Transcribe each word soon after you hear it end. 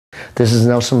This is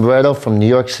Nelson Barreto from New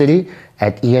York City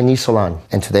at E&E Salon.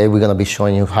 And today we're going to be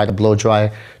showing you how to blow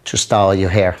dry to style your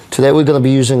hair. Today we're going to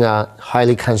be using a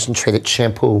highly concentrated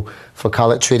shampoo for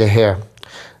color treated hair.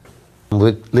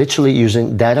 We're literally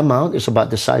using that amount. It's about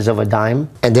the size of a dime.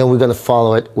 And then we're going to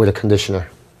follow it with a conditioner.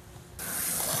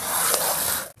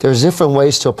 There's different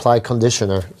ways to apply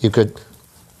conditioner. You could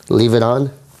leave it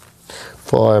on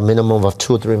for a minimum of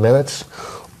 2 or 3 minutes.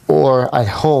 Or at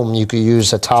home, you could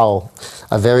use a towel,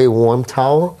 a very warm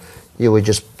towel. You would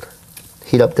just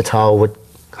heat up the towel with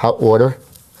hot water,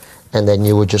 and then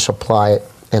you would just apply it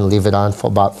and leave it on for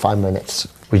about 5 minutes.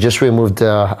 We just removed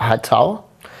the hot towel.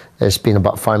 It's been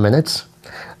about 5 minutes.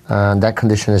 That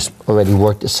conditioner has already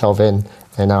worked itself in,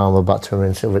 and now I'm about to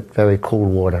rinse it with very cool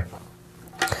water.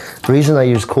 The reason I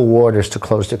use cool water is to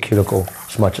close the cuticle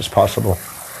as much as possible.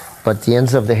 But the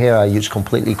ends of the hair, I use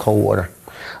completely cold water.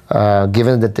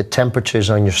 Given that the temperature is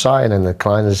on your side and the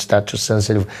client is that too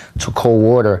sensitive to cold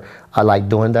water, I like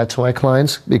doing that to my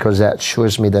clients because that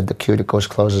assures me that the cuticle is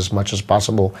closed as much as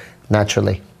possible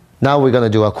naturally. Now we're going to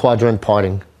do a quadrant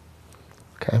parting.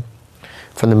 Okay,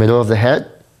 from the middle of the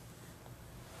head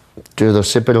through the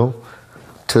occipital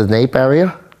to the nape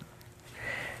area,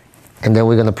 and then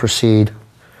we're going to proceed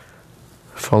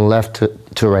from left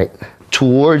to right.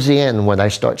 Towards the end, when I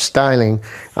start styling,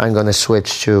 I'm going to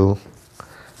switch to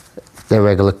the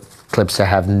regular clips that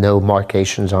have no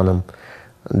markations on them.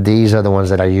 These are the ones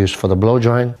that I use for the blow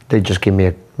drying. They just give me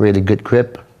a really good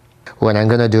grip. What I'm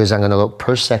gonna do is I'm gonna go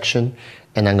per section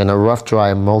and I'm gonna rough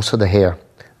dry most of the hair,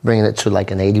 bringing it to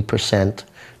like an 80%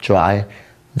 dry.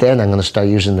 Then I'm gonna start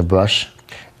using the brush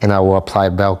and I will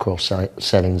apply Velcro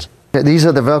settings. These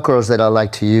are the Velcros that I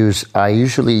like to use. I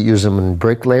usually use them in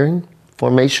brick layering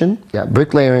formation. Yeah,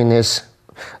 brick layering is,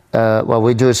 what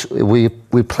we do is we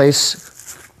place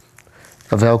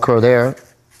a Velcro there,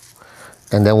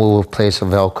 and then we will place a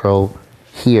Velcro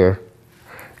here,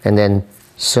 and then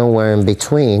somewhere in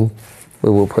between we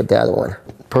will put the other one.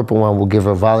 Purple one will give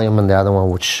a volume and the other one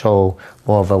would show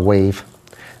more of a wave.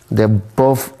 They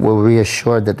both will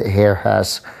reassure that the hair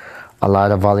has a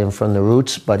lot of volume from the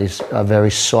roots, but it's a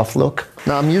very soft look.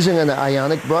 Now I'm using an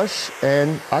ionic brush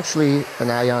and actually an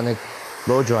ionic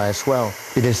blow dry as well.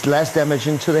 It is less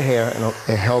damaging to the hair and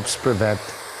it helps prevent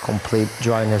complete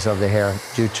dryness of the hair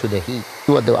due to the heat.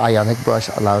 What the ionic brush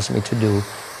allows me to do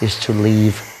is to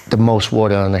leave the most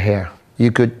water on the hair.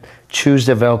 You could choose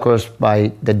the Velcros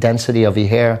by the density of your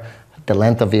hair, the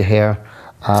length of your hair,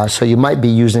 so you might be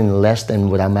using less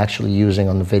than what I'm actually using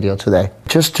on the video today.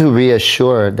 Just to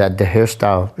reassure that the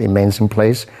hairstyle remains in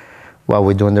place while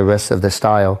we're doing the rest of the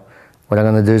style, what I'm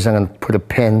gonna do is I'm gonna put a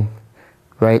pin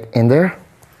right in there.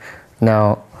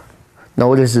 Now,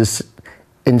 notice this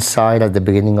inside at the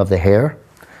beginning of the hair,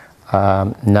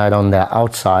 not on the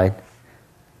outside,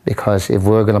 because if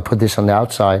we're going to put this on the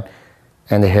outside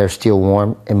and the hair is still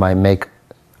warm, it might make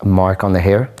a mark on the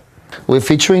hair. We're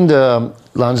featuring the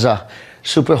Lanza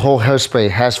Super Hold Hairspray.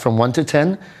 It has from 1 to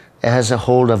 10. It has a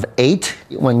hold of 8.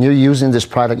 When you're using this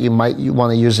product, you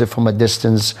want to use it from a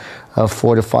distance of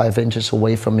 4 to 5 inches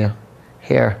away from your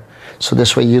hair. So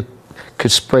this way you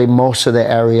could spray most of the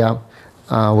area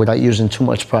without using too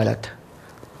much product.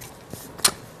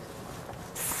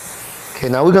 Okay,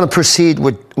 now we're going to proceed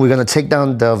with, we're going to take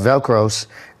down the Velcros,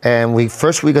 and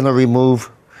first we're going to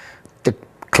remove the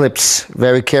clips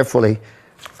very carefully.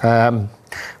 What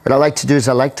I like to do is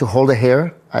I like to hold the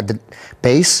hair at the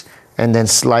base and then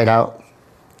slide out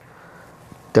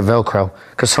the Velcro,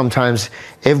 because sometimes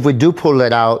if we do pull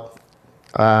it out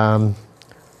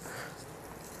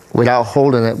without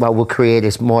holding it, what we'll create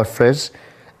is more frizz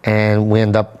and we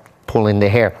end up pulling the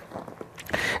hair.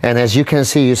 And as you can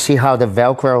see, you see how the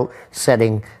Velcro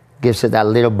setting gives it that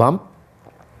little bump,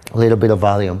 a little bit of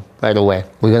volume right away.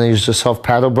 We're gonna use the soft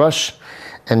paddle brush,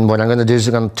 and what I'm gonna do is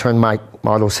I'm gonna turn my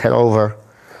model's head over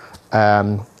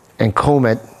and comb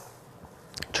it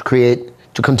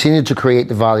to continue to create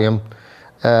the volume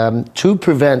to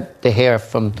prevent the hair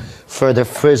from further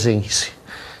frizzing.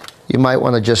 You might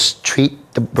wanna just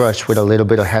treat the brush with a little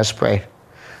bit of hairspray,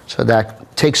 so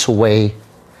that takes away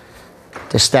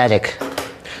the static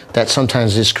that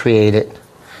sometimes is created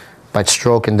by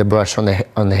stroking the brush on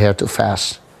the hair too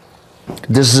fast.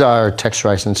 This is our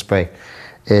texturizing spray.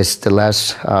 It's the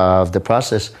last of the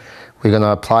process. We're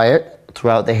gonna apply it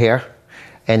throughout the hair,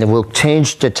 and it will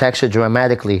change the texture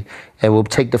dramatically. It will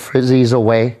take the frizzies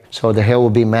away, so the hair will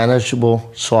be manageable,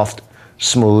 soft,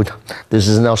 smooth. This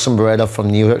is Nelson Barreto from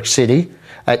New York City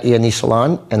at E&E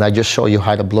Salon, and I just show you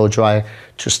how to blow dry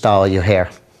to style your hair.